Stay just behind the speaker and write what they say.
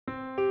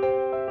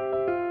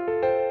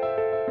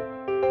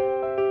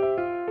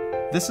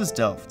This is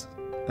Delft,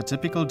 a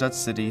typical Dutch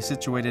city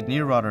situated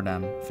near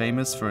Rotterdam,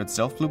 famous for its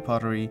Delft blue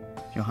pottery,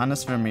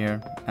 Johannes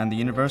Vermeer, and the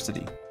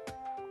university.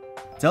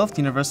 Delft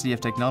University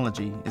of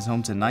Technology is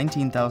home to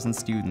 19,000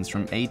 students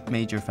from 8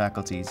 major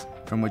faculties,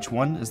 from which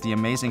one is the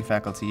amazing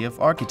faculty of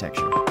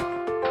architecture.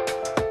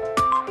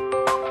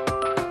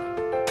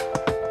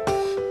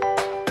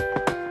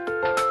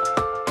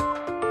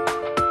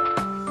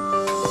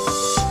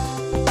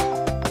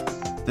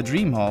 The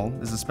Dream Hall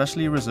is a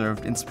specially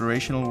reserved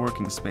inspirational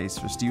working space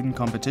for student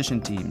competition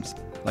teams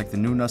like the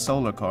Nuna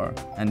Solar Car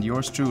and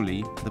yours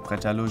truly, the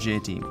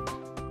Prêt-à-Loger team.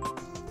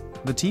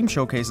 The team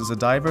showcases a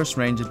diverse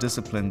range of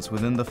disciplines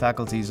within the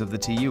faculties of the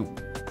TU,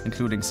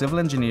 including civil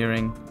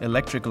engineering,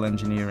 electrical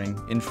engineering,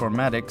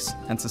 informatics,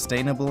 and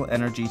sustainable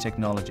energy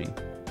technology.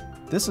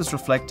 This is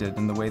reflected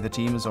in the way the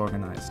team is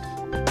organized.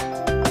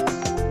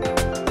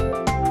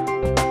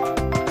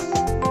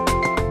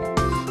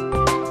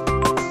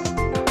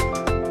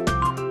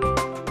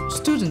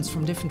 Students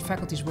from different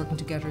faculties working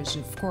together is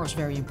of course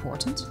very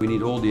important. We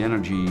need all the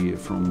energy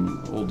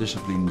from all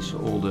disciplines,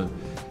 all the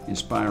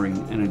inspiring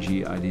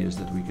energy ideas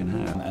that we can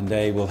have. And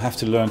they will have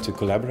to learn to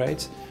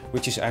collaborate,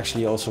 which is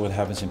actually also what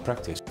happens in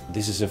practice.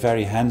 This is a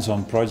very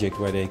hands-on project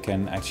where they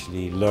can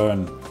actually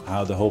learn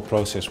how the whole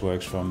process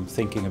works, from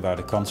thinking about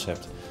a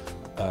concept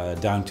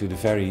down to the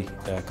very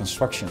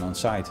construction on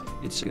site.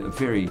 It's a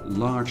very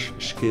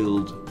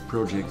large-scaled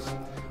project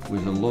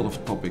with a lot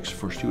of topics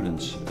for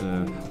students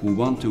who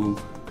want to,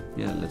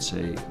 let's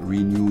say,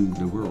 renew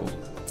the world.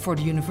 For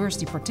the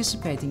university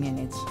participating in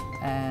it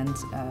and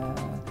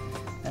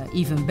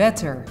even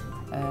better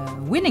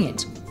winning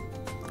it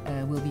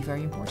will be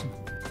very important.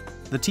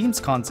 The team's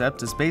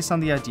concept is based on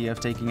the idea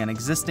of taking an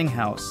existing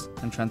house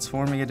and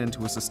transforming it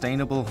into a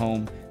sustainable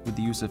home with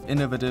the use of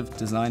innovative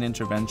design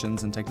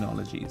interventions and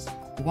technologies.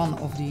 One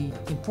of the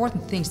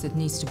important things that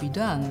needs to be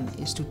done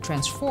is to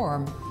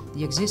transform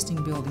the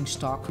existing building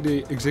stock.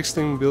 The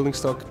existing building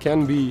stock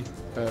can be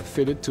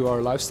fitted to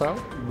our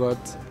lifestyle, but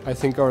I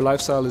think our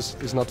lifestyle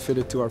is not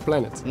fitted to our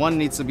planet. One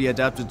needs to be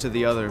adapted to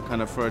the other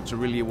kind of for it to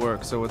really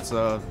work, so it's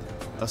a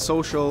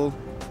social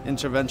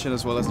intervention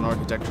as well as an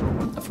architectural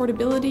one.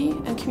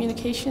 Affordability and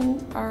communication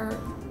are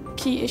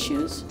key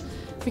issues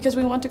because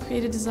we want to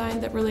create a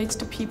design that relates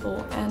to people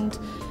and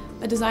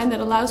a design that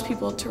allows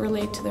people to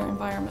relate to their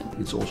environment.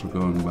 It's also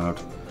going about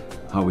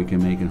how we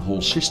can make a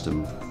whole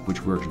system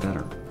which works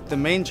better. The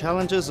main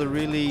challenges are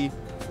really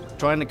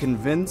trying to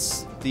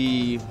convince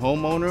the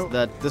homeowner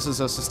that this is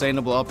a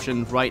sustainable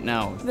option right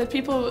now. That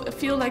people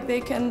feel like they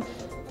can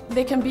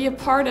be a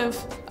part of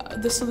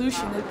the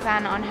solution. We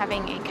plan on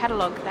having a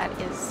catalogue that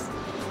is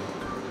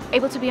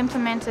able to be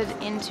implemented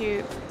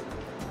into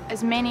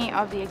as many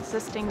of the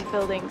existing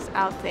buildings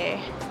out there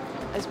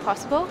as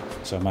possible.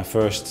 So my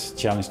first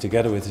challenge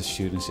together with the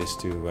students is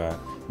to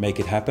make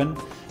it happen,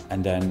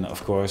 and then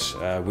of course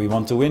we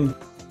want to win.